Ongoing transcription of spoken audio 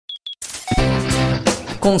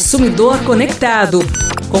Consumidor Conectado,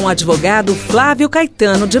 com o advogado Flávio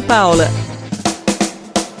Caetano de Paula.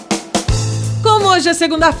 Como hoje é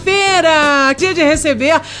segunda-feira, dia de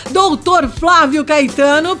receber Dr. Flávio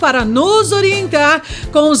Caetano para nos orientar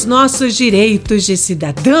com os nossos direitos de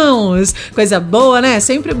cidadãos. Coisa boa, né?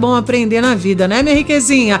 Sempre bom aprender na vida, né, minha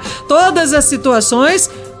riquezinha? Todas as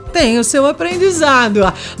situações tem o seu aprendizado.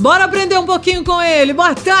 Bora aprender um pouquinho com ele.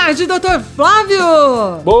 Boa tarde, Dr.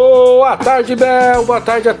 Flávio. Boa tarde, Bel. Boa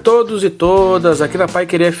tarde a todos e todas. Aqui na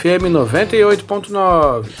Paiquerê FM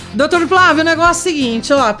 98.9. Dr. Flávio, o negócio é o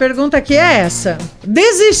seguinte, ó. A pergunta aqui é essa.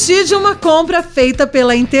 Desistir de uma compra feita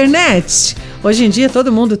pela internet. Hoje em dia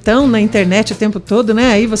todo mundo tão na internet o tempo todo,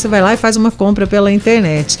 né? Aí você vai lá e faz uma compra pela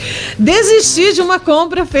internet. Desistir de uma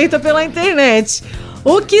compra feita pela internet.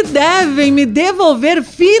 O que devem me devolver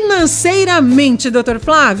financeiramente, Dr.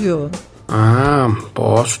 Flávio?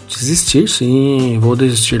 Posso desistir, sim. Vou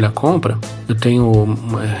desistir da compra. Eu tenho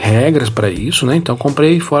regras para isso, né? Então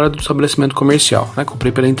comprei fora do estabelecimento comercial, né?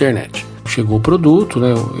 Comprei pela internet. Chegou o produto,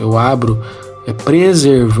 né? Eu abro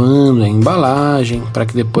preservando a embalagem para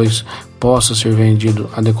que depois possa ser vendido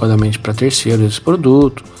adequadamente para terceiro esse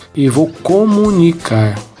produto. E vou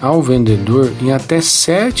comunicar ao vendedor em até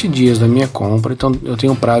 7 dias da minha compra. Então eu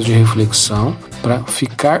tenho um prazo de reflexão para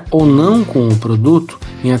ficar ou não com o produto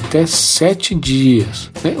em até 7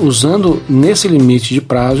 dias. Usando nesse limite de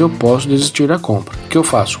prazo eu posso desistir da compra. O que eu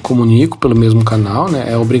faço? Comunico pelo mesmo canal, né?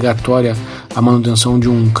 É obrigatória a manutenção de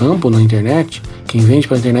um campo na internet. Quem vende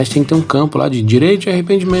pela internet tem que ter um campo lá de direito de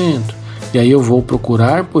arrependimento. E aí eu vou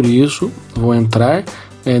procurar por isso, vou entrar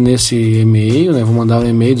nesse e-mail, né? Vou mandar um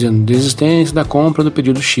e-mail dizendo desistência da compra do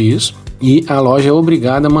pedido X e a loja é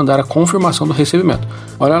obrigada a mandar a confirmação do recebimento.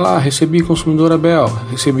 Olha lá, recebi, consumidor Abel,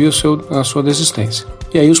 recebi a sua desistência.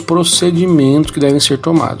 E aí os procedimentos que devem ser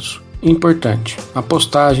tomados. Importante, a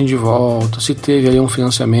postagem de volta, se teve aí um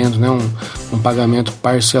financiamento, né? um pagamento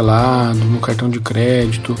parcelado no cartão de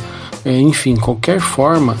crédito, enfim, qualquer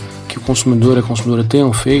forma que o consumidor e a consumidora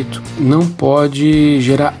tenham feito, não pode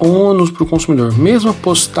gerar ônus para o consumidor. Mesmo a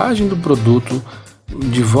postagem do produto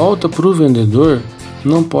de volta para o vendedor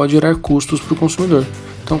não pode gerar custos para o consumidor.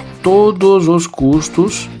 Então, todos os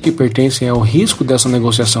custos que pertencem ao risco dessa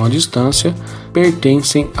negociação à distância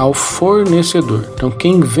pertencem ao fornecedor. Então,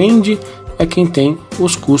 quem vende é quem tem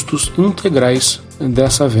os custos integrais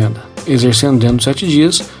dessa venda. Exercendo dentro de 7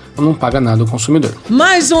 dias, não paga nada o consumidor.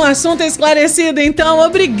 Mais um assunto esclarecido, então.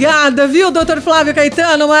 Obrigada, viu, Dr. Flávio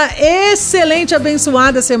Caetano? Uma excelente,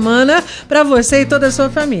 abençoada semana para você e toda a sua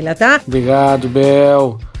família, tá? Obrigado,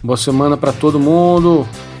 Bel. Boa semana para todo mundo.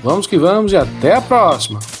 Vamos que vamos e até a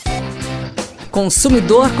próxima.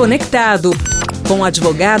 Consumidor Conectado, com o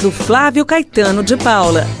advogado Flávio Caetano de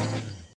Paula.